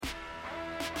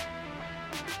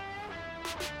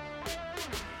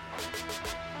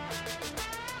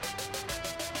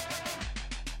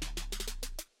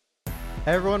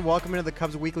Hey everyone, welcome into the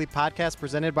Cubs Weekly podcast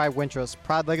presented by Wintrust,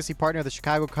 proud legacy partner of the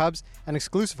Chicago Cubs and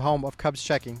exclusive home of Cubs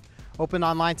Checking. Open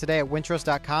online today at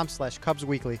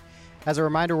wintrust.com/CubsWeekly. As a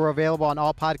reminder, we're available on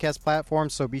all podcast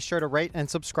platforms, so be sure to rate and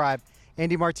subscribe.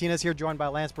 Andy Martínez here, joined by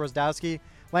Lance Brozdowski.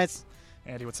 Lance,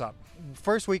 Andy, what's up?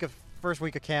 First week of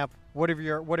camp. What are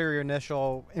your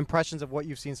initial impressions of what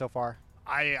you've seen so far?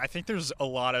 I think there's a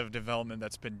lot of development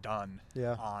that's been done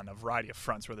on a variety of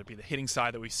fronts, whether it be the hitting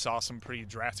side that we saw some pretty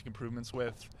drastic improvements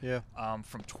with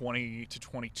from 20 to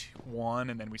 21,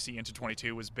 and then we see into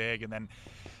 22 was big. And then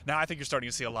now I think you're starting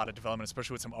to see a lot of development,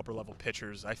 especially with some upper-level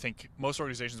pitchers. I think most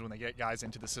organizations, when they get guys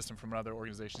into the system from other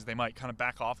organizations, they might kind of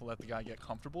back off and let the guy get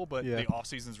comfortable. But the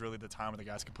offseason is really the time where the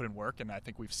guys can put in work, and I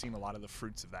think we've seen a lot of the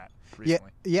fruits of that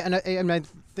recently. And I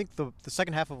think the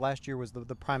second half of last year was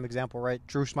the prime example, right?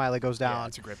 Drew Smyly goes down. Yeah,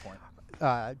 that's a great point.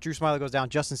 Drew Smyly goes down,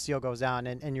 Justin Steele goes down,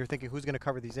 and you're thinking, who's going to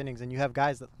cover these innings? And you have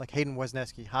guys that, like Hayden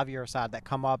Wesneski, Javier Assad, that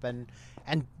come up and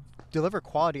deliver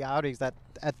quality outings. That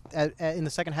in the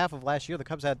second half of last year, the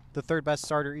Cubs had the third best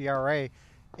starter ERA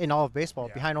in all of baseball,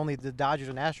 behind only the Dodgers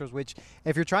and Astros, which,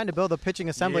 if you're trying to build a pitching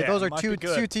assembly, those are two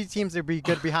teams to be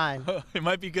good behind. It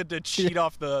might be good to cheat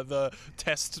off the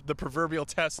test, the proverbial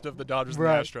test of the Dodgers and the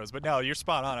Astros. But no, you're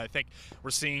spot on. I think we're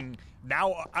seeing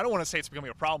now, I don't want to say it's becoming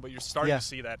a problem, but you're starting to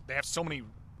see that they have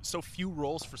so few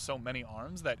roles for so many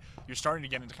arms that you're starting to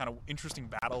get into kind of interesting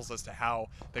battles as to how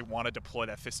they want to deploy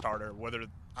that fifth starter. Whether,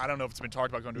 I don't know if it's been talked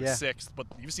about going to a sixth, but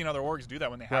you've seen other orgs do that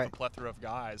when they have a plethora of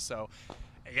guys. So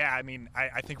yeah, I mean,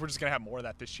 I think we're just going to have more of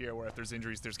that this year, where if there's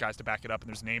injuries, there's guys to back it up, and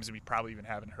there's names that we probably even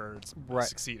haven't heard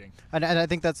succeeding. And I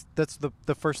think that's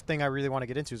the first thing I really want to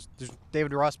get into. Is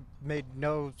David Ross made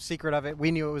no secret of it. We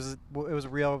knew it was a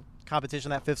real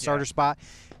competition, that fifth starter spot.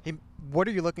 What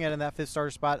are you looking at in that fifth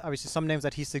starter spot? Obviously, some names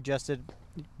that he suggested: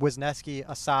 Wesneski,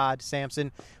 Assad,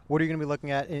 Sampson. What are you going to be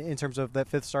looking at in terms of that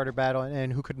fifth starter battle,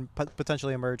 and who could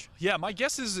potentially emerge? Yeah, my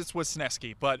guess is it's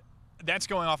Wesneski, but that's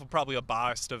going off of probably a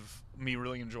bias of me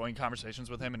really enjoying conversations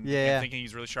with him and thinking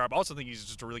he's really sharp. I also think he's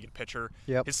just a really good pitcher.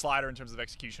 His slider, in terms of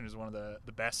execution, is one of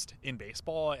the best in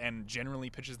baseball, and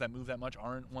generally pitches that move that much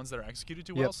aren't ones that are executed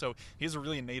too well. So he has a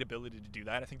really innate ability to do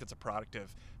that. I think that's a product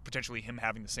of potentially him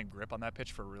having the same grip on that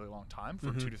pitch for a really long time,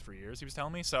 for 2 to 3 years, he was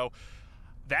telling me. So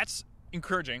that's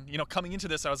encouraging. You know, coming into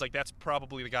this, I was like, that's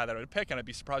probably the guy that I would pick, and I'd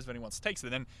be surprised if anyone else takes it.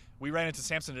 And then we ran into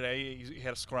Sampson today. He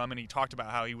had a scrum, and he talked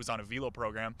about how he was on a velo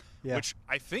program, which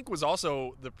I think was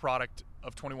also the product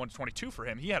of 21 to 22 for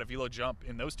him. He had a velo jump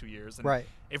in those 2 years. And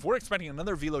if we're expecting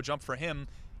another velo jump for him,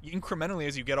 incrementally,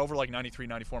 as you get over like 93,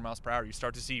 94 miles per hour, you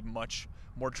start to see much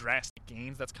more drastic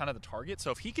gains. That's kind of the target.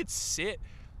 So if he could sit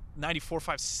 94,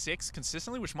 5, 6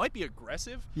 consistently, which might be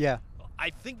aggressive, I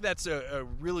think that's a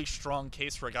really strong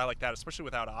case for a guy like that, especially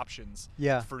without options,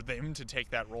 for them to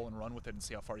take that role and run with it and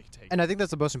see how far he can take it. And I think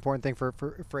that's the most important thing for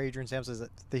Adrian Sampson, is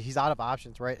that he's out of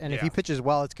options, right? And if he pitches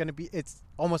well, it's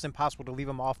almost impossible to leave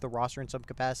him off the roster in some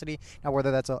capacity. Now,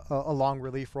 whether that's a long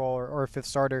relief role or a fifth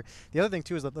starter. The other thing,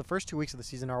 too, is that the first 2 weeks of the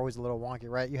season are always a little wonky,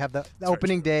 right? You have the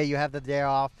opening day, you have the day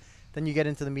off, then you get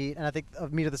into the meat, and I think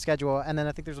meat of the schedule, and then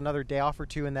I think there's another day off or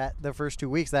two in the first 2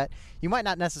 weeks that you might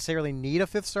not necessarily need a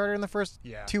fifth starter in the first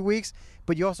 2 weeks,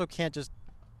 but you also can't just,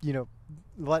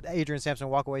 let Adrian Sampson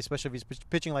walk away, especially if he's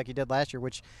pitching like he did last year,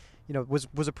 which,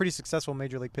 was a pretty successful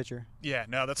major league pitcher. Yeah,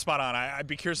 no, that's spot on. I'd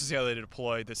be curious to see how they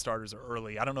deploy the starters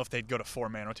early. I don't know if they'd go to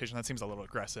 4-man rotation. That seems a little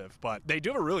aggressive, but they do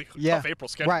have a really tough April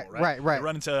schedule, right? They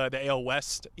run into the AL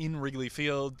West in Wrigley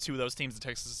Field, 2 of those teams, the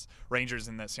Texas Rangers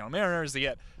and the Seattle Mariners. They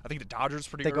get, I think, the Dodgers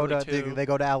pretty early, too. They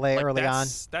go to LA early on.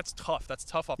 That's tough. That's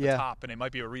tough off the top, and it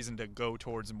might be a reason to go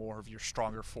towards more of your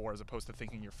stronger 4 as opposed to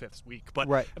thinking your fifth week. But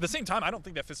at the same time, I don't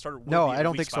think that fifth starter will be I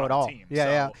don't think so at all. Team,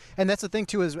 and that's the thing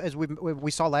too, as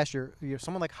we saw last year.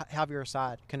 Someone like Javier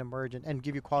Assad can emerge and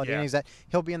give you quality innings. That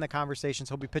he'll be in the conversations.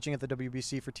 He'll be pitching at the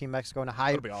WBC for Team Mexico in a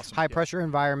high pressure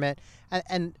environment.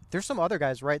 And there's some other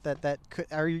guys, right? That could,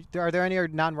 are there any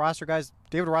non-roster guys?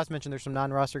 David Ross mentioned there's some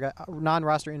non-roster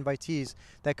invitees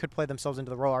that could play themselves into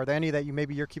the role. Are there any that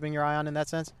you're keeping your eye on in that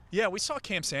sense? Yeah, we saw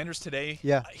Cam Sanders today.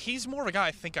 Yeah, he's more of a guy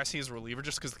I think I see as a reliever,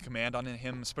 just because the command on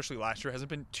him, especially last year, hasn't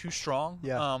been too strong.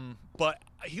 Yeah. But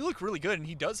he looked really good, and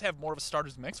he does have more of a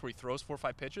starter's mix where he throws 4 or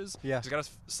 5 pitches. Yeah. He's got a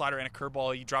slider and a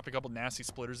curveball. He dropped a couple nasty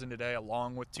splitters in today,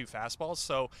 along with 2 fastballs.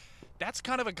 So that's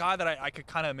kind of a guy that I could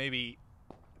kind of maybe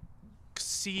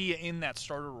see in that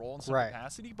starter role in some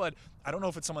capacity, but I don't know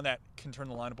if it's someone that can turn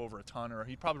the lineup over a ton, or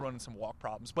he'd probably run into some walk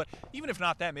problems. But even if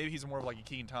not that, maybe he's more of like a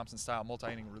Keegan Thompson style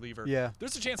multi-inning reliever. Yeah.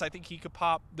 There's a chance I think he could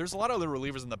pop. There's a lot of other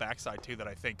relievers in the backside too that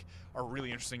I think are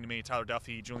really interesting to me. Tyler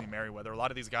Duffy, Julian Merriweather, a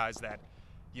lot of these guys that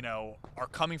are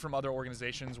coming from other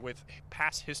organizations with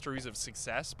past histories of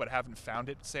success but haven't found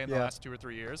it, say, in the last 2 or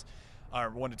 3 years, or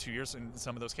 1 to 2 years in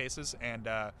some of those cases. And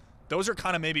those are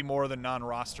kind of maybe more the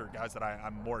non-roster guys that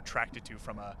I'm more attracted to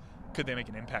from a could they make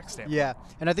an impact standpoint. Yeah,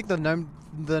 and I think the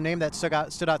name that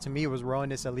stood out to me was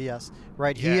Roenis Elias,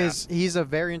 right? Yeah. He's a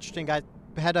very interesting guy.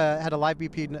 Had a live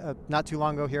BP not too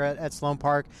long ago here at Sloan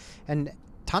Park, and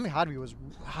Tommy Hodby was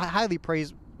highly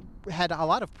praised. Had a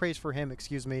lot of praise for him,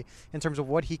 in terms of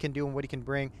what he can do and what he can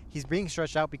bring. He's being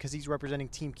stretched out because he's representing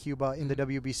Team Cuba in the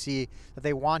WBC, that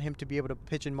they want him to be able to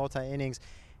pitch in multi-innings.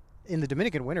 In the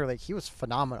Dominican Winter League, he was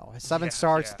phenomenal. 7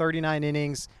 starts, 39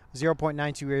 innings,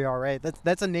 0.92 ERA.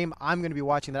 That's a name I'm going to be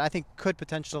watching that I think could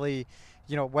potentially,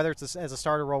 whether it's as a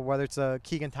starter role, whether it's a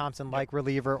Keegan Thompson-like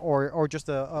reliever or just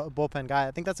a bullpen guy.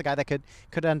 I think that's a guy that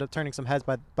could end up turning some heads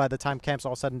by the time camp's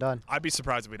all said and done. I'd be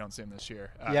surprised if we don't see him this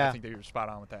year. I think that you're spot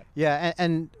on with that. Yeah,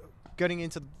 and getting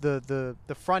into the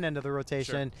front end of the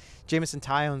rotation, Jameson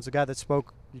Taillon's a guy that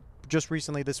spoke just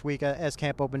recently this week as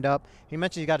camp opened up. He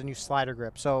mentioned he got a new slider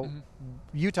grip. So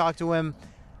you talked to him.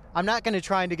 I'm not going to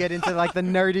try to get into like the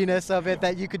nerdiness of it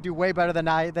that you could do way better than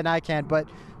I can, but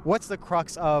what's the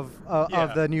crux of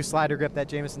the new slider grip that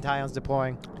Jameson Taillon's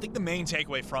deploying? I think the main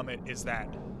takeaway from it is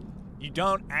that you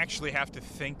don't actually have to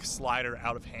think slider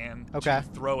out of hand to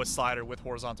throw a slider with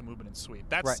horizontal movement and sweep.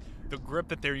 That's the grip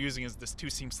that they're using is this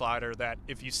two-seam slider that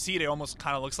if you see it almost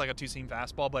kind of looks like a two-seam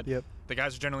fastball, but the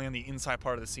guys are generally on the inside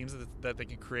part of the seams that they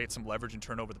can create some leverage and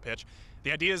turn over the pitch.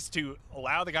 The idea is to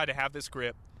allow the guy to have this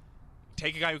grip,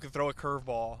 take a guy who can throw a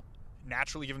curveball,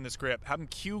 naturally give him this grip, have him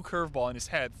cue curveball in his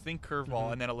head, think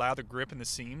curveball, and then allow the grip in the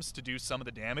seams to do some of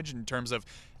the damage in terms of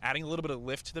adding a little bit of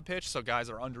lift to the pitch so guys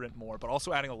are under it more, but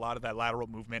also adding a lot of that lateral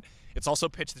movement. It's also a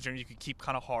pitch that you can keep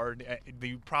kind of hard.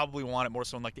 You probably want it more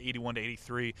so in like the 81 to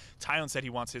 83. Taillon said he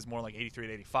wants his more like 83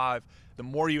 to 85. The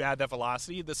more you add that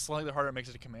velocity, the slightly harder it makes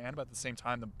it to command, but at the same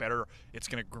time, the better it's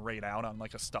going to grade out on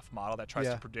like a stuff model that tries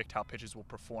to predict how pitches will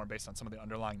perform based on some of the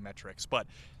underlying metrics. But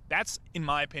that's, in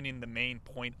my opinion, the main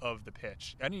point of the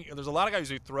pitch. There's a lot of guys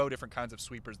who throw different kinds of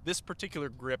sweepers. This particular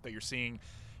grip that you're seeing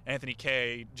Anthony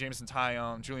Kay, Jameson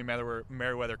Taillon, Julian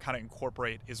Merriweather kind of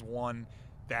incorporate is one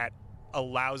that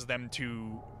allows them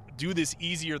to do this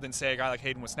easier than, say, a guy like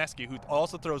Hayden Wisniewski, who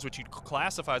also throws what you'd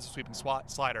classify as a sweeping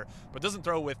slider, but doesn't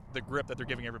throw with the grip that they're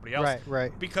giving everybody else.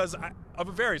 Right. Because of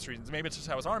various reasons. Maybe it's just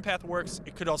how his arm path works.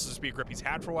 It could also just be a grip he's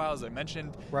had for a while, as I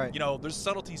mentioned. Right. There's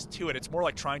subtleties to it. It's more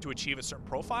like trying to achieve a certain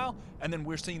profile, and then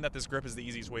we're seeing that this grip is the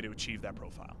easiest way to achieve that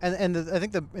profile. And I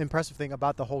think the impressive thing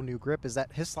about the whole new grip is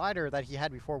that his slider that he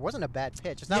had before wasn't a bad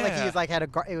pitch. It's not like he was like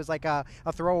it was like a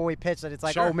throwaway pitch that it's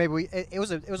like, it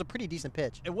was a pretty decent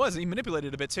pitch. It was. He manipulated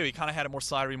it a bit too. He kind of had it more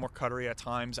slidery, more cuttery at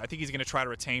times. I think he's going to try to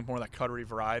retain more of that cuttery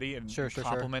variety and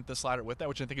complement the slider with that,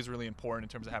 which I think is really important in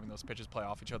terms of having those pitches play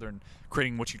off each other and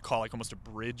creating what you'd call like almost a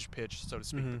bridge pitch, so to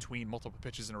speak, between multiple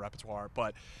pitches in a repertoire.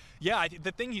 But yeah,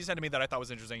 the thing he said to me that I thought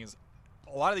was interesting is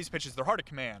a lot of these pitches, they're hard to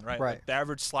command, right? Like the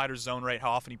average slider zone rate,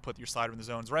 how often you put your slider in the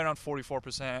zone is right around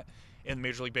 44%. In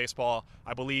Major League Baseball,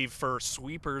 I believe for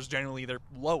sweepers, generally they're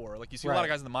lower. Like you see a lot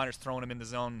of guys in the minors throwing them in the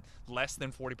zone less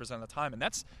than 40% of the time, and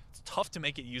it's tough to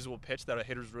make it usable pitch that a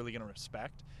hitter's really going to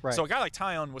respect. Right. So a guy like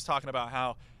Taillon was talking about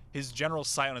how his general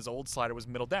sight on his old slider was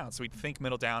middle down, so he'd think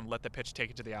middle down, let the pitch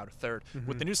take it to the outer third.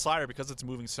 With the new slider, because it's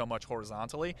moving so much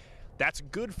horizontally, that's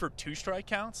good for two-strike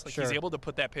counts. Like he's able to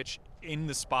put that pitch in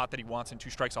the spot that he wants in 2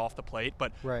 strikes off the plate.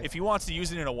 But if he wants to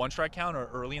use it in a 1-strike count or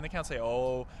early in the count, say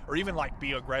or even like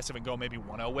be aggressive and go maybe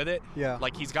 1-0 with it.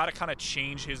 Like he's got to kind of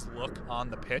change his look on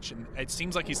the pitch, and it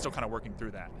seems like he's still kind of working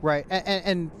through that. Right,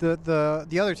 and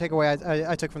the other takeaway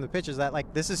I took from the pitch is that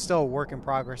like this is still a work in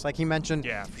progress. Like he mentioned,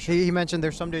 he mentioned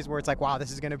there's some days where it's like, wow,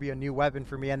 this is going to be a new weapon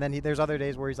for me, and then there's other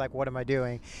days where he's like, what am I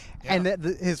doing? And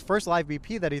his first live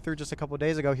BP that he threw just a couple of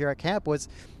days ago here at camp was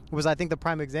I think the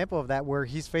prime example of that, where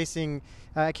he's facing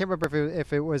I can't remember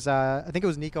if it was I think it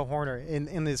was Nico Horner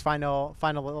in his final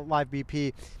live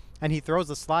BP, and he throws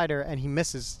the slider and he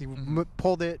misses. He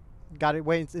pulled it, got it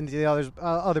way into the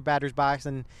other batter's box,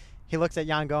 and he looks at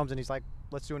Yan Gomes and he's like,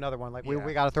 let's do another one. Like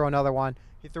we got to throw another one.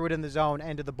 He threw it in the zone,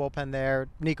 ended the bullpen there.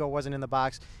 Nico wasn't in the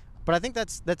box, but I think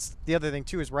that's the other thing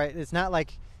too is it's not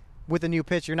like with a new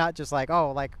pitch, you're not just like,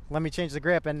 oh, like let me change the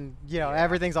grip and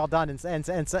everything's all done and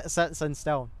set in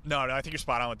stone. No, I think you're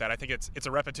spot on with that. I think it's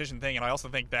a repetition thing, and I also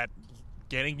think that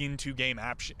getting into game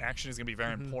action is going to be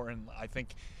very important. I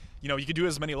think you could do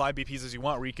as many live BPs as you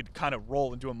want, where you could kind of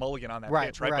roll and do a mulligan on that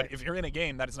pitch, right? But if you're in a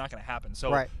game, that is not going to happen.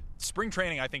 So spring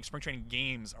training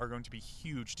games are going to be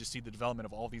huge to see the development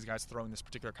of all these guys throwing this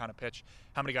particular kind of pitch.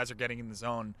 How many guys are getting in the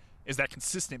zone? Is that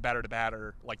consistent batter to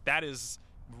batter? Like that is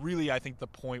really, I think, the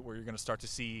point where you're going to start to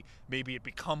see maybe it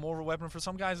become more of a weapon for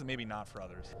some guys and maybe not for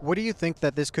others. What do you think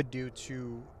that this could do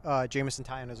to Jameson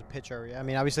Taillon as a pitcher? I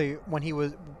mean, obviously, when he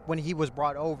was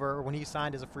brought over, or when he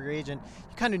signed as a free agent,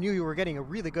 you kind of knew you were getting a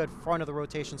really good front of the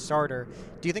rotation starter.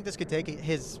 Do you think this could take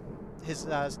his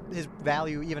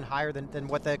value even higher than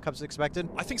what the Cubs expected?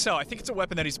 I think so. I think it's a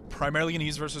weapon that he's primarily going to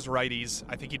use versus righties.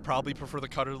 I think he'd probably prefer the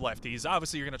cutter to lefties.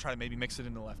 Obviously, you're going to try to maybe mix it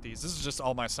into lefties. This is just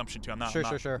all my assumption, too. I'm not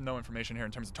no information here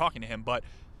in terms of talking to him, but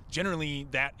generally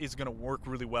that is going to work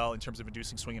really well in terms of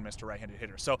inducing swing and miss to right-handed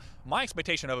hitters. So my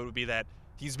expectation of it would be that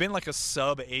he's been like a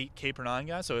sub-8 K per 9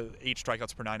 guy, so 8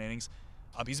 strikeouts per 9 innings.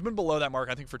 He's been below that mark,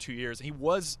 I think, for 2 years. He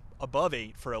was above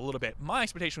 8 for a little bit. My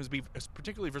expectation was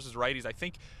particularly versus righties, I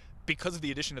think, because of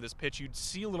the addition of this pitch, you'd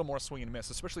see a little more swing and miss,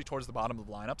 especially towards the bottom of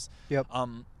the lineups. Yep.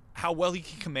 How well he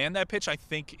can command that pitch, I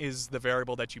think, is the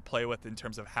variable that you play with in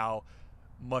terms of how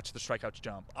much the strikeouts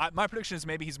jump. My prediction is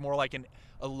maybe he's more like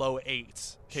a low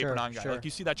 8 K per 9 guy. Like,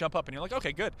 you see that jump up and you're like,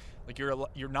 okay, good. Like,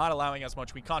 you're not allowing as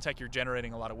much weak contact. You're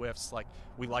generating a lot of whiffs. Like,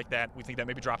 we like that. We think that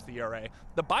maybe drops the ERA.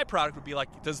 The byproduct would be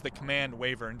like, does the command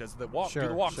waver and does the walk do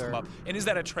the walks come up? And is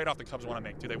that a trade-off the Cubs want to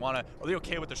make? Are they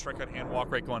okay with the strikeout and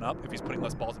walk rate going up if he's putting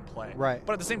less balls in play? Right.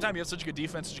 But at the same time, you have such a good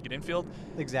defense, such a good infield.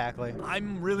 Exactly.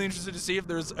 I'm really interested to see if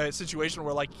there's a situation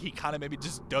where, like, he kind of maybe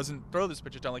just doesn't throw this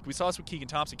pitch down. Like, we saw this with Keegan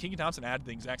Thompson. Keegan Thompson added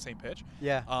the exact same pitch.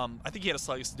 Yeah. I think he had a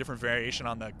slightly different variation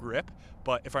on the grip,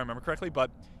 but if I remember correctly,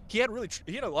 but he had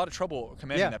a lot of trouble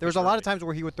commanding that pitch. There was a lot of times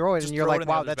where he would throw it and you're like,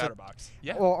 wow, that's a box.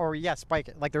 Yeah. Or spike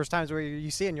it. Like, there's times where you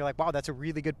see it and you're like, wow, that's a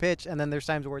really good pitch, and then there's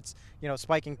times where it's,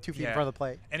 spiking 2 feet in front of the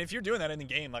plate. And if you're doing that in the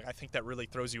game, like, I think that really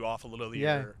throws you off a little of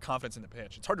your confidence in the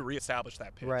pitch. It's hard to reestablish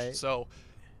that pitch. Right. So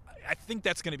I think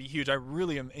that's going to be huge. I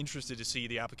really am interested to see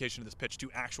the application of this pitch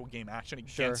to actual game action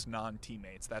against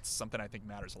non-teammates. That's something I think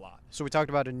matters a lot. So we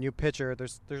talked about a new pitcher.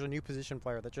 There's a new position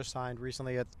player that just signed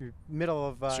recently at the middle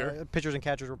of pitchers and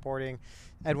catchers reporting.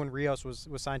 Edwin Rios was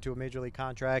signed to a major league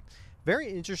contract. Very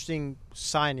interesting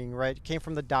signing, right? Came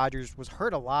from the Dodgers, was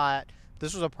hurt a lot.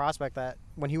 This was a prospect that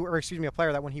a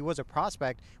player that when he was a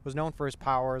prospect was known for his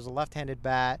power as a left-handed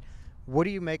bat. What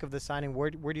do you make of the signing? Where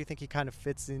do you think he kind of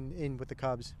fits in with the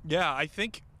Cubs? Yeah, I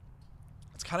think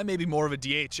it's kind of maybe more of a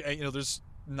DH. There's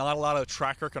not a lot of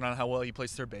track record on how well he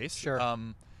plays third base. Sure.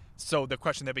 So the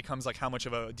question that becomes, like, how much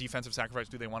of a defensive sacrifice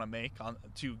do they want to make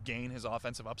to gain his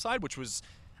offensive upside, which was,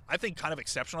 I think, kind of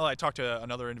exceptional. I talked to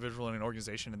another individual in an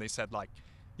organization, and they said, like,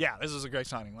 yeah, this is a great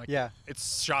signing. Like,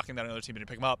 it's shocking that another team didn't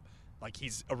pick him up. Like,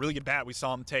 he's a really good bat. We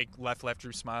saw him take left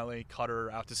Drew Smiley, cutter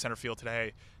out to center field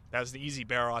today. That was the easy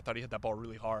barrel. I thought he hit that ball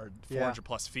really hard,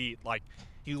 400-plus feet. Like,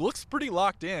 he looks pretty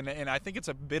locked in, and I think it's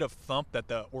a bit of thump that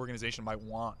the organization might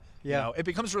want. Yeah. It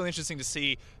becomes really interesting to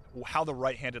see how the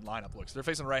right-handed lineup looks. They're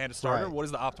facing a right-handed starter. Right. What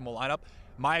is the optimal lineup?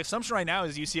 My assumption right now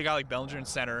is you see a guy like Bellinger in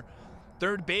center.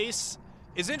 Third base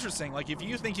is interesting. Like, if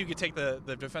you think you could take the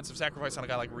defensive sacrifice on a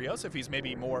guy like Rios, if he's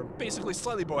maybe more basically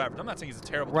slightly below average. I'm not saying he's a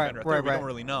terrible defender at third. We don't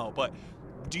really know, but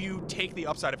do you take the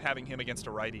upside of having him against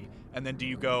a righty, and then do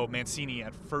you go Mancini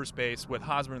at first base with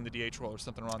Hosmer in the DH role or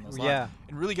something along those lines,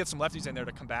 and really get some lefties in there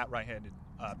to combat right-handed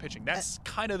pitching? That's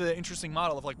kind of the interesting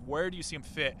model of, like, where do you see him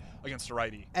fit against a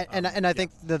righty? And I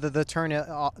think the turn,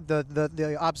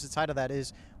 the opposite side of that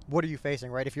is, what are you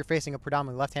facing, right? If you're facing a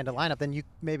predominantly left-handed lineup, then you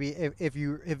maybe if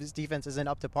his defense isn't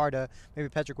up to par to maybe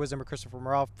Patrick Wisdom or Christopher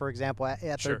Morel, for example,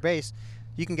 at third base,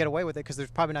 you can get away with it because there's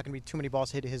probably not going to be too many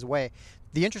balls hit his way.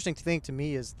 The interesting thing to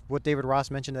me is what David Ross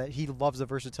mentioned, that he loves the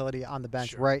versatility on the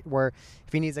bench, right? Where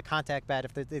if he needs a contact bat,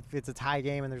 if it's a tie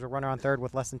game and there's a runner on third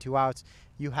with less than 2 outs,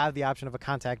 you have the option of a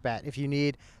contact bat. If you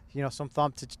need some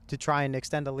thump to try and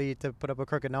extend the lead to put up a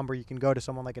crooked number, you can go to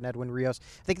someone like an Edwin Rios.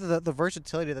 I think the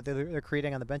versatility that they're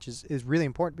creating on the bench is really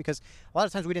important, because a lot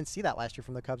of times we didn't see that last year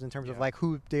from the Cubs in terms of, like,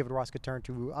 who David Ross could turn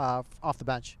to off the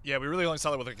bench. Yeah, we really only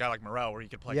saw that with a guy like Morel, where he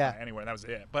could play anywhere, and that was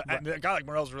it. But a guy like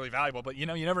Morel is really valuable, but you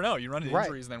never know. You run into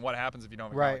injuries, and then what happens if you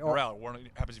don't have a guy like Morel? What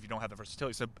happens if you don't have the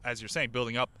versatility? So, as you're saying,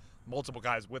 building up multiple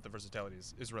guys with the versatility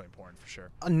is really important for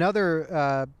sure.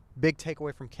 Another big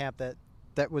takeaway from camp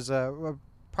that was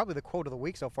probably the quote of the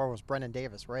week so far was Brendan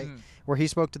Davis, right? Where he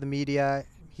spoke to the media.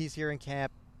 He's here in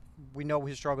camp. We know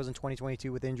his struggles in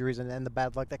 2022 with injuries and the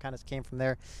bad luck that kind of came from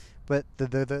there. But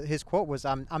his quote was,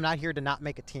 I'm not here to not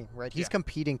make a team, right? He's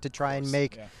competing to try and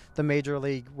make the major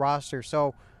league roster.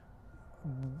 So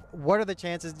what are the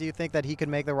chances, do you think, that he could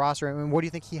make the roster? And what do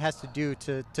you think he has to do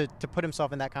to put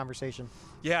himself in that conversation?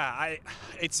 Yeah,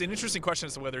 it's an interesting question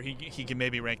as to whether he can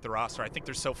maybe rank the roster. I think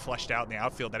they're so fleshed out in the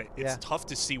outfield that it's tough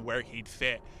to see where he'd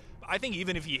fit. I think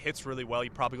even if he hits really well, he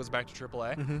probably goes back to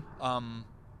AAA.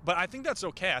 But I think that's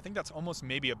okay. I think that's almost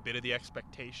maybe a bit of the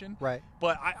expectation. Right.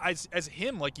 But as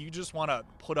him, like, you just want to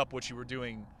put up what you were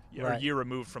doing a year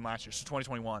removed from last year, so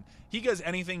 2021. He does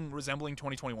anything resembling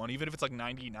 2021, even if it's like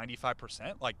 90,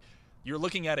 95%. Like, you're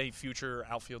looking at a future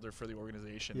outfielder for the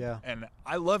organization. Yeah. And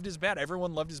I loved his bat.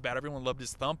 Everyone loved his bat. Everyone loved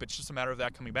his thump. It's just a matter of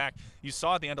that coming back. You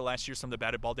saw at the end of last year some of the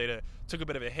batted ball data took a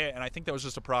bit of a hit, and I think that was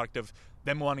just a product of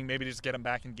them wanting maybe to just get him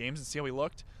back in games and see how he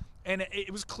looked. And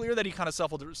it was clear that he kind of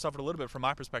suffered a little bit from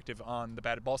my perspective on the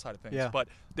batted ball side of things. Yeah. But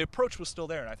the approach was still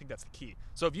there, and I think that's the key.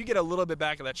 So if you get a little bit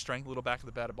back of that strength, a little back of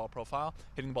the batted ball profile,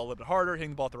 hitting the ball a little bit harder,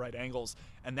 hitting the ball at the right angles,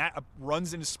 and that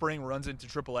runs into spring, runs into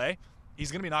AAA,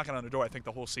 he's going to be knocking on the door, I think,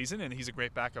 the whole season, and he's a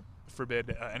great backup,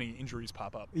 forbid any injuries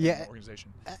pop up in the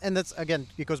organization. And that's, again,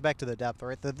 it goes back to the depth,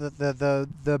 right?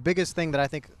 The biggest thing that I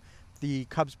think the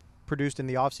Cubs produced in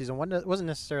the offseason wasn't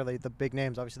necessarily the big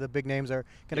names. Obviously, the big names are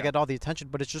going to get all the attention,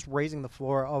 but it's just raising the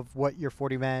floor of what your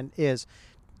 40-man is.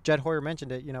 Jed Hoyer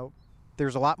mentioned it.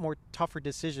 There's a lot more tougher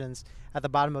decisions at the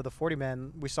bottom of the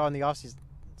 40-man. We saw in the offseason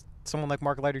someone like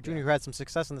Mark Leiter Jr., who had some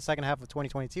success in the second half of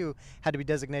 2022, had to be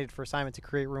designated for assignment to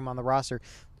create room on the roster.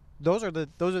 Those are the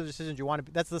decisions you want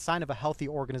to. That's the sign of a healthy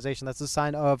organization. That's the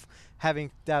sign of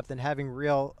having depth and having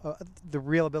the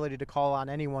real ability to call on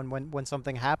anyone when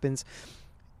something happens.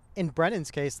 In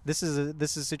Brennan's case, this is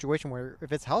a situation where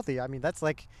if it's healthy, I mean that's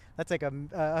like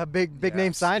a big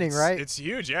name signing, right? It's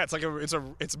huge, yeah.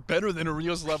 It's better than a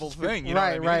Rios level thing, you know what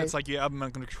I mean? Right. It's like you have him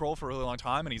under control for a really long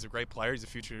time, and he's a great player. He's a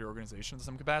future of your organization in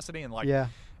some capacity, and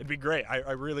it'd be great.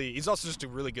 He's also just a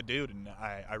really good dude, and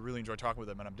I really enjoy talking with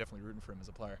him, and I'm definitely rooting for him as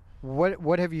a player.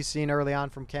 What have you seen early on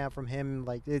from camp from him?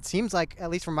 Like, it seems like, at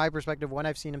least from my perspective, when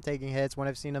I've seen him taking hits, when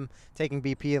I've seen him taking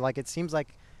BP, like it seems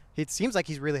like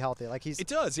he's really healthy. Like it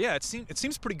does, yeah. It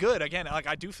seems pretty good. Again, like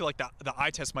I do feel like the eye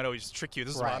test might always trick you.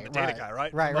 This is why I'm the data guy,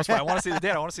 right? Right. I want to see the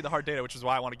data. I want to see the hard data, which is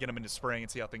why I want to get him into spring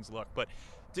and see how things look. But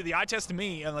the eye test to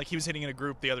me, and like he was hitting in a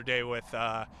group the other day with,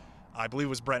 I believe it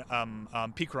was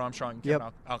Pete Armstrong, Kevin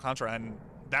Alcantara, and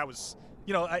that was.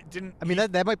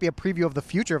 That might be a preview of the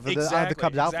future of the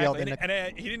Cubs outfield.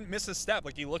 And he didn't miss a step.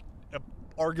 Like he looked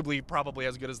arguably probably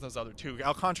as good as those other two.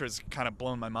 Alcantara's kind of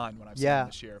blown my mind when I've seen him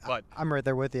this year. But I'm right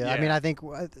there with you. Yeah. I mean, I think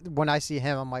when I see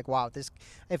him, I'm like, wow,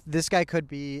 if this guy could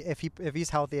be, if he's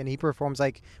healthy and he performs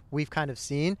like we've kind of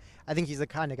seen, I think he's the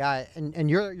kind of guy. And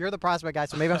you're the prospect guy,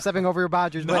 so maybe I'm stepping over your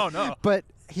boundaries. No. But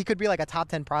he could be like a top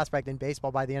 10 prospect in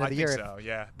baseball by the end of the year. I think so.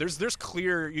 Yeah. There's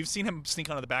clear. You've seen him sneak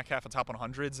onto the back half of top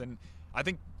 100s, and I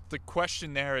think the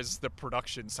question there is the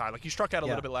production side. Like he struck out a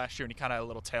little bit last year, and he kind of had a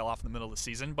little tail off in the middle of the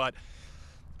season. But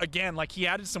again, like he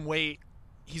added some weight.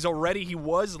 He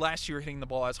was last year hitting the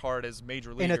ball as hard as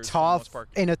major leaguers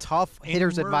in a tough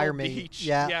hitter's environment. Beach.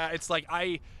 Yeah. It's like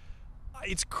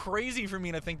it's crazy for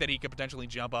me to think that he could potentially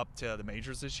jump up to the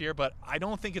majors this year. But I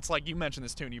don't think it's like you mentioned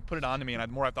this too, and you put it on to me. And the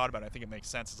more I've thought about it, I think it makes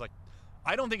sense. It's like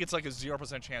I don't think it's like a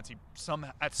 0% chance he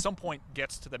at some point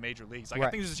gets to the major leagues. Like I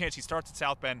think there's a chance he starts at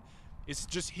South Bend. Is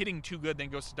just hitting too good, then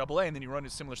goes to AA, and then you run into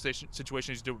a similar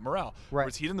situation as you do with Morel. Where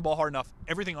it's hitting the ball hard enough,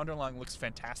 everything underlying looks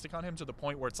fantastic on him to the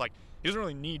point where it's like he doesn't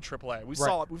really need AAA.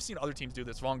 We've seen other teams do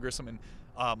this. Vaughn Grissom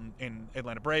in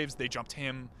Atlanta Braves, they jumped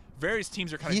him. Various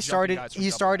teams are kind of jumping guys from He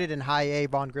started in high A,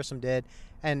 Vaughn Grissom did,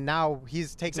 and now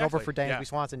he's taking over for Dansby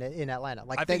Swanson in Atlanta.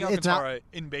 Like I think Alcantara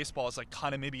in baseball is like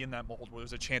kind of maybe in that mold where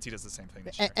there's a chance he does the same thing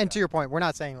this year. And to your point, we're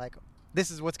not saying like this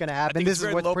is what's going to happen. This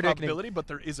is what's low predicting. Probability, but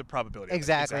there is a probability.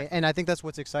 Exactly. And I think that's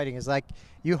what's exciting is like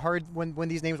you heard when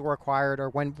these names were acquired, or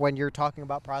when you're talking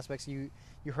about prospects, you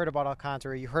heard about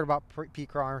Alcantara, you heard about Pete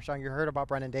Armstrong, you heard about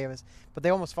Brendan Davis, but they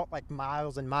almost felt like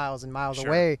miles and miles and miles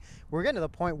away. We're getting to the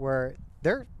point where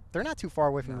they're not too far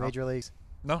away from the major leagues.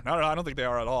 No, I don't think they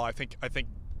are at all. I think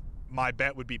my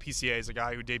bet would be PCA is a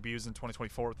guy who debuts in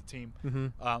 2024 with the team.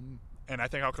 Mm-hmm. And I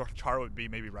think Alcantara would be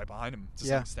maybe right behind him to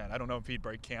some extent. I don't know if he'd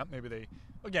break camp. Maybe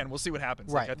we'll see what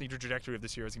happens. Right. Like, I think the trajectory of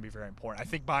this year is going to be very important. I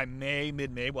think by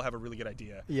mid-May, we'll have a really good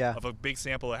idea of a big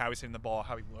sample of how he's hitting the ball,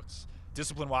 how he looks.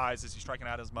 Discipline-wise, is he striking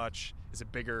out as much? Is it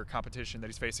bigger competition that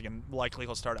he's facing? And likely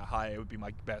he'll start at high. It would be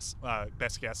my best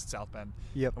guess at South Bend.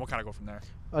 Yep. And we'll kind of go from there.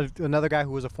 Another guy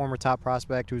who was a former top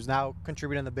prospect who's now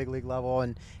contributing on the big league level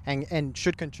and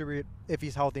should contribute if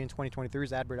he's healthy in 2023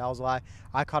 is Adbert Alzolay.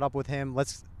 I caught up with him.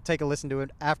 Let's take a listen to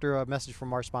it after a message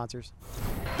from our sponsors.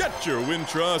 Get your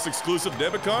Wintrust exclusive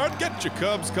debit card. Get your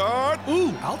Cubs card.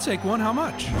 Ooh, I'll take one. How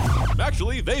much?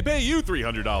 Actually, they pay you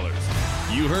 $300.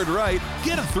 You heard right.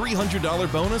 Get a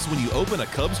 $300 bonus when you open a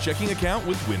Cubs checking account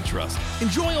with Wintrust.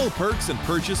 Enjoy all perks and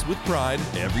purchase with pride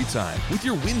every time with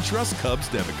your Wintrust Cubs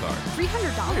debit card.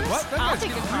 $300? Wait, what? I'll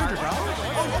take $300.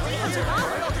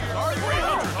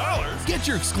 $300? Get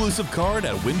your exclusive card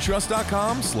at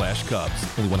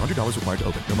wintrust.com/Cubs. Only $100 required to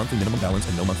open. No monthly minimum balance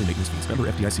and no monthly maintenance fees. Member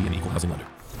FDIC and equal housing lender.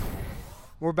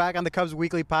 We're back on the Cubs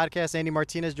Weekly Podcast. Andy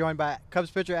Martínez joined by Cubs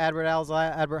pitcher Adbert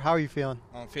Alzolay. Adbert, how are you feeling?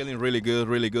 I'm feeling really good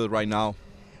right now.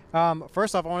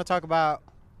 First off, I want to talk about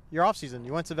your offseason.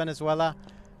 You went to Venezuela.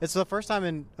 It's the first time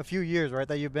in a few years, right,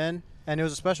 that you've been, and it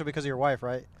was special because of your wife,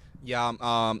 right? Yeah,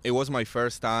 it was my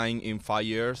first time in 5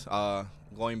 years.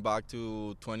 Going back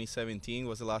to 2017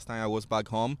 was the last time I was back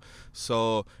home.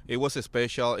 So it was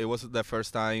special. It was the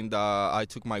first time that I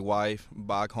took my wife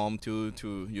back home to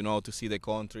see the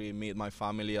country, meet my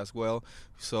family as well.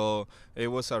 So it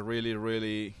was a really,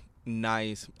 really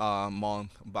nice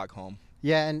month back home.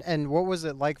 Yeah, and what was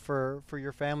it like for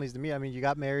your families to meet? I mean, you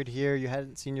got married here. You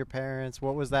hadn't seen your parents.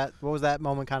 What was that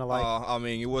moment kind of like? I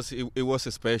mean, it was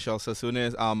special. So as soon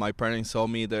as my parents saw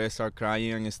me, they started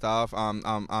crying and stuff.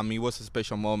 It was a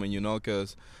special moment,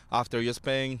 because after you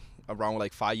spend around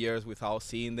like 5 years without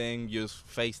seeing them, just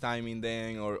FaceTiming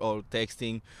them or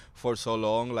texting for so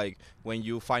long, like when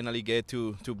you finally get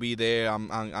to be there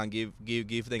and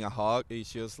give them a hug,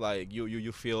 it's just like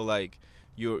you feel like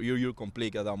you're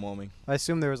complete at that moment. I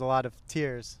assume there was a lot of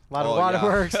tears, a lot of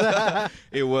waterworks.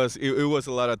 It was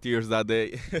a lot of tears that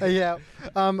day. Yeah.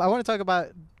 I want to talk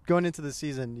about going into the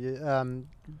season.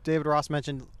 David Ross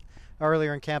mentioned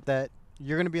earlier in camp that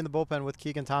you're going to be in the bullpen with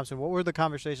Keegan Thompson. What were the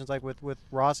conversations like with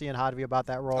Rossi and Hadvi about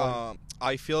that role?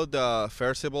 I feel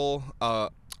first of all, I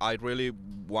really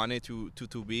wanted to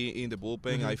be in the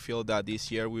bullpen. Mm-hmm. I feel that this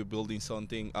year we're building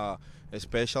something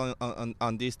special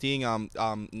on this team.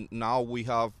 Now we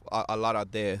have a lot of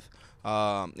depth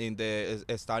in the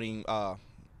starting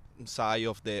side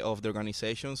of the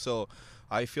organization. So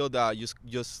I feel that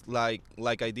just like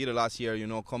I did last year,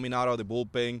 coming out of the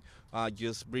bullpen,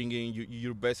 just bringing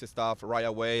your best stuff right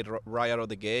away, right out of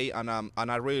the gate, and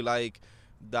I really like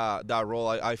that role.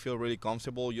 I feel really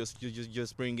comfortable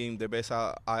just bringing the best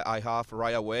I have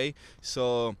right away.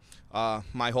 So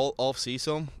my whole off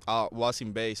season was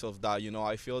in base of that.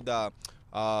 I feel that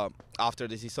after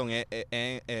the season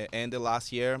ended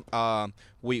last year,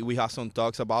 we had some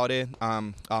talks about it,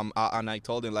 and I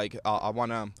told him like I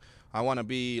wanna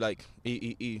be like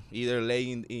either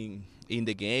laying in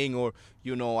the game, or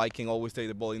I can always take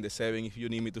the ball in the 7. If you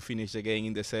need me to finish the game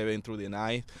in the 7 through the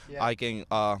 9th, yeah, I can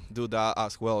do that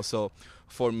as well. So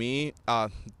for me,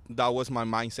 that was my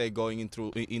mindset going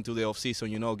into the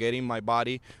offseason, getting my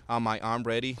body and my arm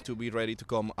ready to be ready to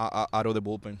come out of the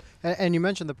bullpen. And you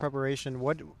mentioned the preparation.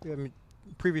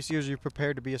 Previous years you've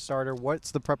prepared to be a starter.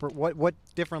 What's the what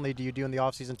differently do you do in the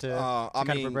offseason to kind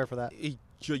of prepare for that?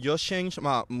 Just change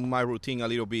my routine a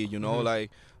little bit, Mm-hmm. Like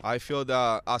I feel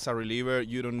that as a reliever,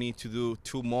 you don't need to do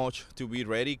too much to be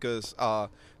ready, because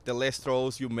the less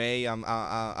throws you make and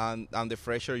the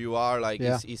fresher you are, like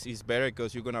it's better,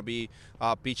 because you're gonna be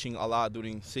pitching a lot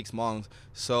during 6 months.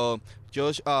 So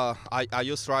just I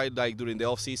just tried like during the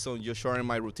off season, just shorten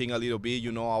my routine a little bit.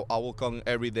 I will come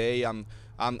every day and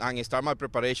start my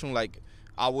preparation like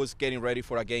I was getting ready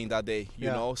for a game that day. You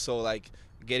know, so like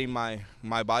getting my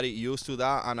body used to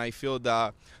that, and I feel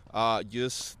that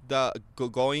just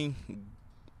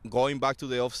going back to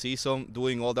the off season,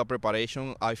 doing all the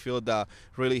preparation, I feel that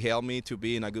really helped me to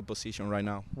be in a good position right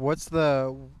now. What's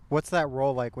that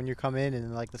role like when you come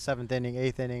in like the 7th inning,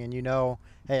 8th inning, and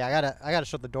hey, I gotta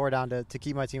shut the door down to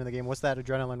keep my team in the game? What's that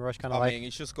adrenaline rush kind of like? I mean,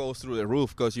 it just goes through the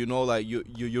roof, because like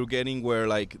you're getting where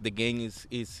like the game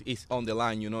is on the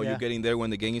line. You're getting there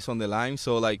when the game is on the line.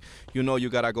 So like you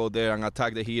gotta go there and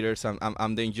attack the hitters,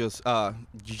 and then just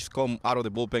come out of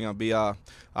the bullpen and be a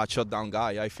shutdown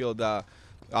guy. I feel that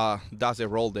that's the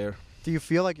role there. Do you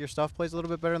feel like your stuff plays a little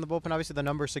bit better in the bullpen? Obviously, the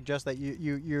numbers suggest that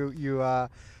you're a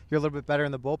little bit better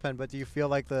in the bullpen, but do you feel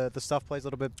like the stuff plays a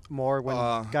little bit more when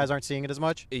guys aren't seeing it as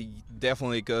much?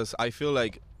 Definitely, because I feel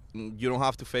like you don't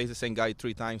have to face the same guy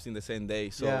 3 times in the same day.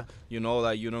 So,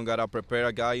 like you don't got to prepare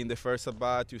a guy in the first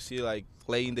at-bat. You see, like,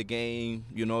 playing the game,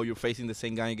 you're facing the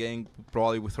same guy again,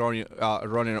 probably with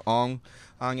running on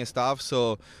and stuff.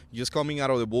 So just coming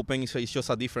out of the bullpen, it's just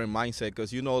a different mindset,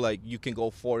 because, like, you can go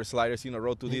 4 sliders in a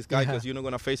row to this guy because you're not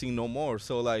going to face him no more.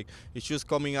 So, like, it's just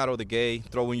coming out of the gate,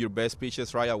 throwing your best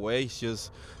pitches right away. It's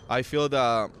just, I feel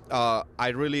that I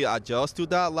really adjust to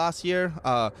that last year.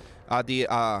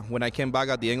 When I came back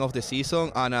at the end of the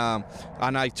season, and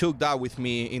I took that with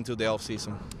me into the off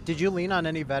season. Did you lean on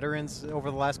any veterans over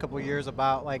the last couple of years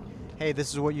about like, hey,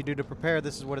 this is what you do to prepare,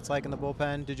 this is what it's like in the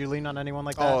bullpen? Did you lean on anyone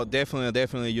like that? Oh,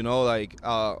 definitely. You know, like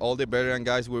all the veteran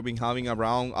guys we've been having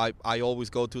around, I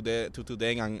always go to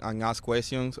them and ask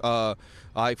questions.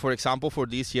 For example, for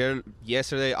this year,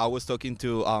 yesterday I was talking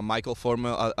to Michael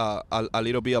Former a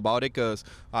little bit about it, because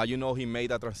you know, he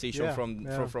made a transition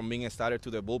from being a starter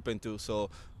to the bullpen too. So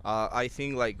I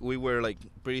think like we were like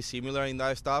pretty similar in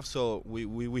that stuff. So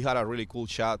we had a really cool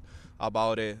chat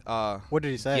about it. What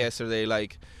did he say yesterday?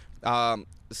 Like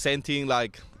same thing.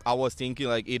 Like I was thinking,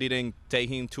 like it didn't take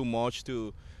him too much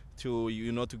to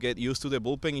you know, to get used to the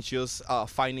bullpen. It's just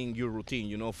finding your routine,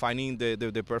 you know, finding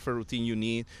the perfect routine you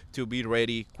need to be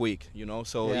ready quick, you know.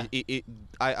 So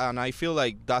I feel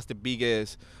like that's the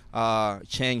biggest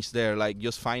change there, like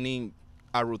just finding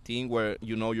a routine where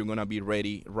you know you're gonna be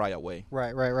ready right away.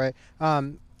 Right.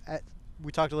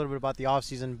 We talked a little bit about the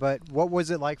offseason, but what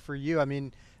was it like for you? I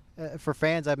mean, for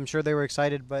fans, I'm sure they were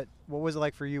excited, but what was it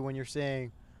like for you when you're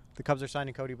seeing the Cubs are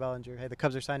signing Cody Bellinger, hey, the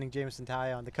Cubs are signing Jameson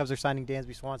Taillon, the Cubs are signing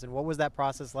Dansby Swanson? What was that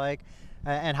process like,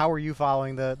 and how were you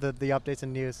following the updates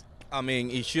and news? I mean,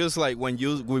 it's just like when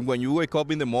you wake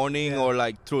up in the morning or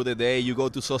like through the day, you go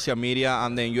to social media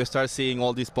and then you start seeing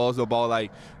all these posts about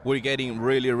like we're getting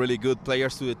really, really good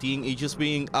players to the team. It's just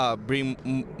bring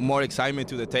more excitement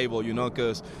to the table, you know,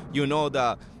 because you know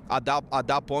that at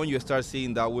that point you start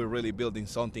seeing that we're really building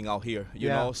something out here, you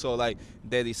know. So like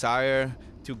the desire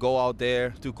to go out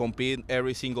there to compete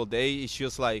every single day, it's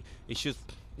just like it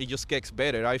just gets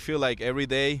better. I feel like every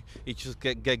day it just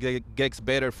gets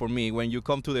better for me. When you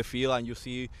come to the field and you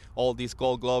see all these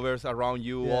Gold Glovers around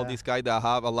you, all these guys that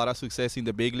have a lot of success in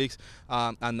the big leagues,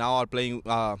 and now are playing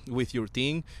with your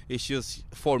team, it's just,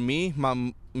 for me,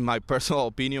 my personal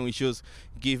opinion, it just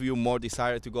give you more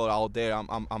desire to go out there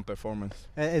and performance.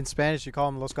 In Spanish, you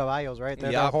call them los caballos, right?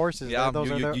 They're the horses.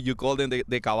 Yeah, you call them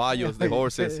the caballos, the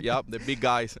horses. Yep, the big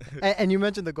guys. And you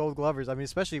mentioned the Gold Glovers. I mean,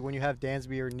 especially when you have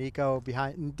Dansby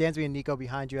and Nico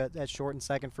behind you at short and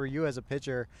second. For you as a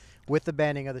pitcher, with the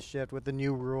banning of the shift, with the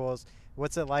new rules,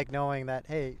 what's it like knowing that,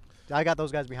 hey, I got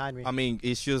those guys behind me? I mean,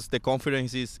 it's just the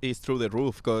confidence is through the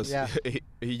roof, because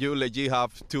you legit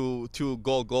have two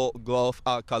Gold Glove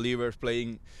calibers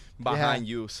playing behind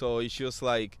you. So it's just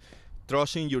like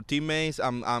trusting your teammates.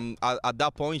 At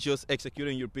that point, just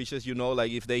executing your pitches. You know,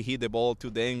 like if they hit the ball to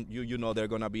them, you know they're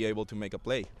gonna be able to make a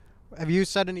play. Have you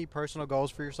set any personal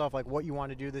goals for yourself, like what you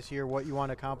want to do this year, what you want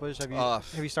to accomplish? Have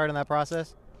you started that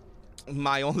process?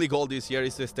 My only goal this year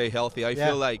is to stay healthy. I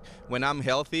feel like when I'm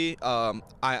healthy,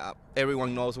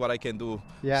 everyone knows what I can do.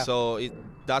 Yeah. So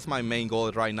that's my main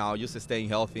goal right now, just staying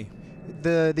healthy.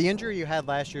 The injury you had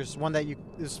last year is one that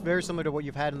is very similar to what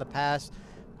you've had in the past.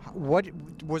 What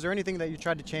was there anything that you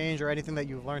tried to change or anything that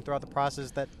you've learned throughout the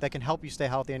process that can help you stay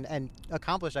healthy and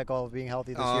accomplish that goal of being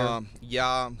healthy this year?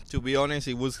 Yeah, to be honest,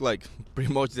 it was like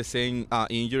pretty much the same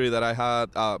injury that I had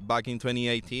back in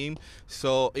 2018.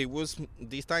 So it was,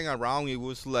 this time around, it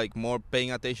was like more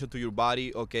paying attention to your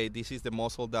body. Okay, this is the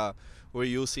muscle that we're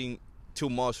using too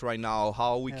much right now.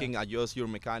 How we can adjust your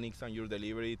mechanics and your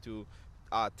delivery to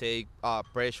take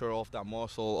pressure off that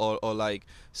muscle or like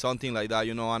something like that,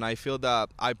 you know. And I feel that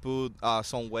I put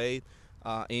some weight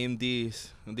in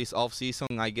this off season.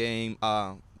 I gained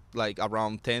like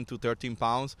around 10 to 13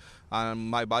 pounds, and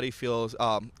my body feels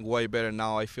way better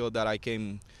now. I feel that I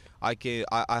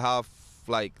have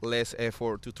like less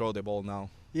effort to throw the ball now.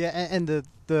 Yeah, and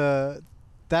the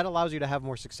that allows you to have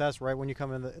more success, right? When you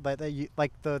come in,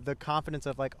 the confidence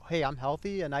of like, hey, I'm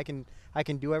healthy and I can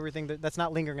do everything. That's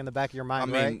not lingering in the back of your mind,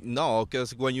 right? I mean, no,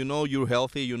 because when you know you're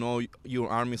healthy, you know your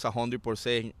arm is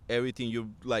 100%. Everything you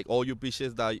like, all your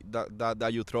pitches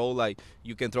that you throw, like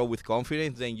you can throw with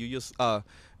confidence. Then you just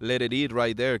let it eat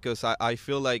right there. Because I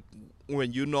feel like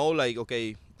when you know, like,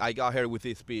 okay, I got here with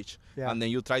this pitch, and then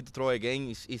you try to throw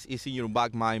again, it's in your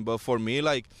back mind. But for me,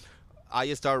 like,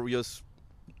 I start just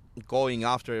going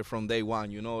after it from day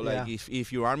one, you know. Like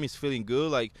if your arm is feeling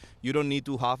good, like you don't need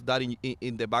to have that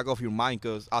in the back of your mind,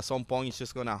 because at some point it's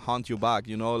just gonna hunt you back,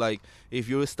 you know. Like if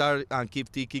you start and keep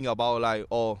thinking about like,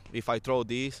 oh, if I throw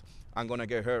this I'm gonna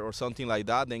get hurt or something like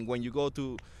that, then when you go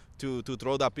to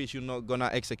throw that pitch, you're not gonna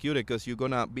execute it because you're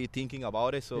gonna be thinking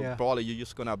about it. So probably you're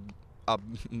just gonna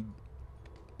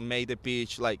make the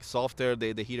pitch like softer,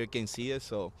 the hitter can see it.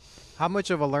 So how much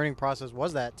of a learning process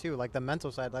was that too, like the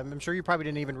mental side? I'm sure you probably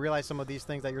didn't even realize some of these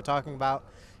things that you're talking about,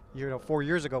 you know, 4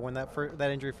 years ago when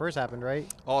that injury first happened,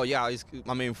 right? Oh yeah,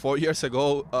 I mean 4 years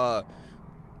ago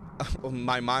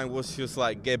my mind was just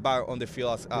like get back on the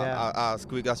field as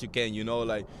quick as you can, you know.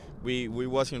 Like we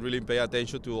wasn't really paying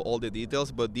attention to all the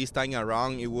details, but this time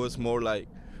around it was more like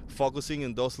focusing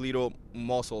in those little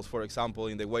muscles, for example,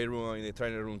 in the weight room or in the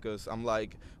training room, because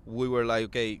we were like,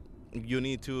 okay, you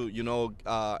need to,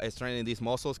 strengthen these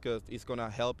muscles because it's going to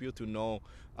help you to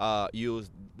use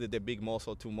the big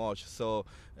muscle too much. So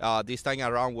this time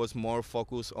around was more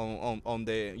focused on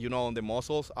the, on the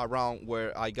muscles around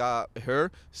where I got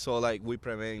hurt. So like we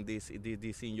prevent this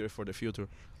injury for the future.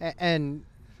 And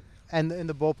in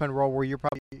the bullpen role where you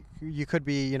could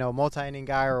be, multi-inning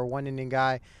guy or a one-inning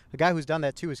guy. The guy who's done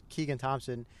that too is Keegan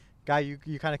Thompson. Guy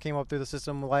you kind of came up through the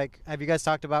system. Like, have you guys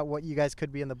talked about what you guys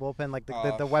could be in the bullpen, like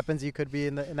the weapons you could be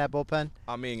in that bullpen?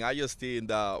 I mean, I just think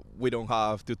that we don't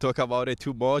have to talk about it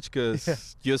too much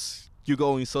because you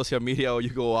go in social media or you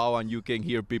go out and you can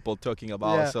hear people talking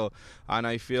about it. So, and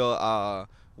I feel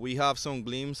we have some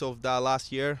glimpse of that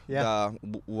last year.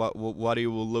 What it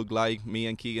will look like, me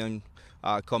and Keegan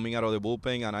coming out of the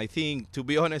bullpen, and I think, to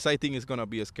be honest, it's gonna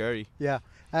be scary. Yeah,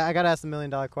 I gotta ask the $1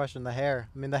 million question: the hair.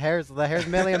 I mean, the hair's $1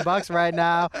 million right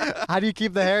now. How do you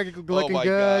keep the hair looking good? Oh my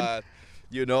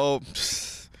God,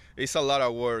 it's a lot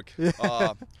of work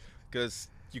because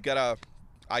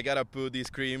I gotta put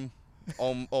this cream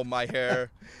on my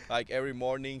hair like every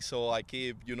morning, so I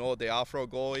keep the afro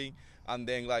going, and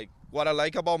then like. What I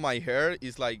like about my hair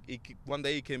is like one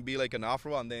day it can be like an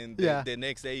afro, and then the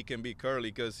next day it can be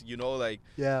curly, because you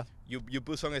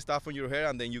put some stuff on your hair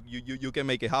and then you can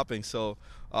make it happen. So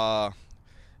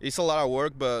it's a lot of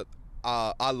work, but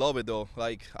I love it though.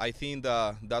 Like I think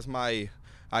that's my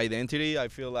identity. I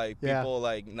feel like people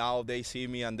like now they see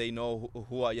me and they know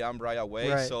who I am right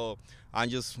away. Right. So I'm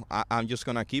just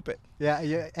gonna keep it.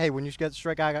 Yeah. Hey, when you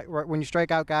strike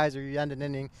out guys or you end an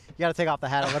inning, you gotta take off the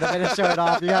hat a little bit and show it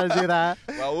off. You gotta do that.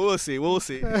 Well, we'll see.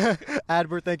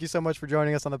 Adbert, thank you so much for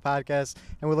joining us on the podcast,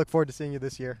 and we look forward to seeing you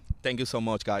this year. Thank you so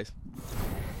much, guys.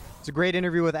 It's a great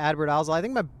interview with Adbert Alzolay. I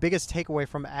think my biggest takeaway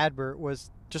from Adbert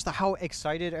was just how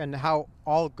excited and how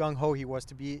all gung-ho he was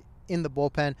to be in the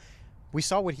bullpen. We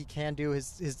saw what he can do.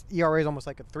 His ERA is almost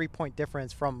like a 3-point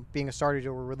difference from being a starter to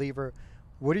a reliever.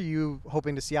 What are you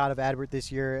hoping to see out of Adbert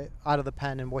this year, out of the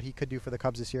pen, and what he could do for the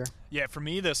Cubs this year? Yeah, for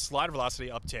me, the slider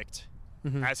velocity upticked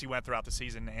as he went throughout the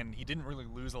season, and he didn't really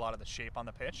lose a lot of the shape on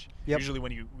the pitch. Yep. Usually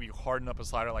when you harden up a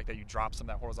slider like that, you drop some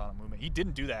of that horizontal movement. He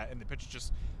didn't do that, and the pitch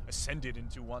just ascended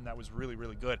into one that was really,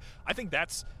 really good. I think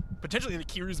that's potentially the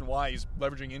key reason why he's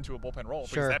leveraging into a bullpen role,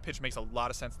 because that pitch makes a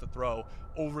lot of sense to throw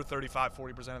over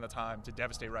 35-40% of the time to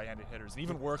devastate right-handed hitters, and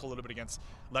even work a little bit against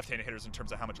left-handed hitters in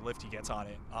terms of how much lift he gets on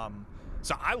it.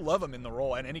 So I love him in the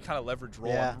role and any kind of leverage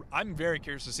role. Yeah. I'm very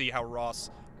curious to see how Ross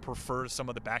prefers some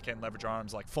of the back-end leverage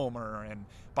arms like Fulmer and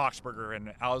Boxberger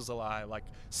and Alzolay, like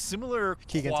similar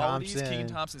Keegan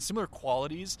Thompson, similar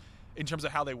qualities in terms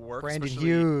of how they work. Brandon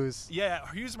Hughes. Yeah,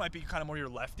 Hughes might be kind of more your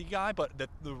lefty guy, but the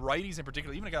righties in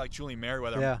particular, even a guy like Julian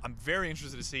Merriweather, I'm very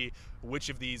interested to see which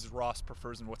of these Ross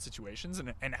prefers in what situations,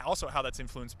 and also how that's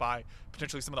influenced by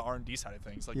potentially some of the R&D side of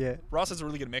things. Like Ross has a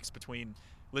really good mix between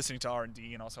listening to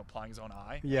R&D and also applying his own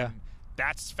eye. Yeah. And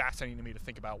that's fascinating to me to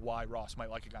think about why Ross might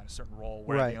like a guy in a certain role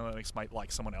where the analytics might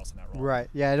like someone else in that role. Right.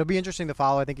 Yeah, it'll be interesting to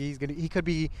follow. I think he could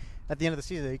be, at the end of the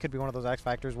season, he could be one of those X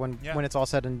factors when it's all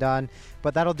said and done.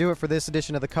 But that'll do it for this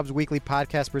edition of the Cubs Weekly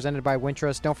Podcast presented by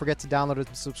Wintrust. Don't forget to download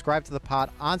and subscribe to the pod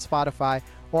on Spotify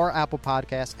or Apple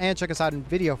Podcasts, and check us out in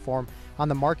video form on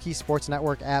the Marquee Sports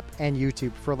Network app and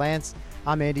YouTube. For Lance,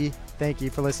 I'm Andy. Thank you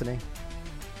for listening.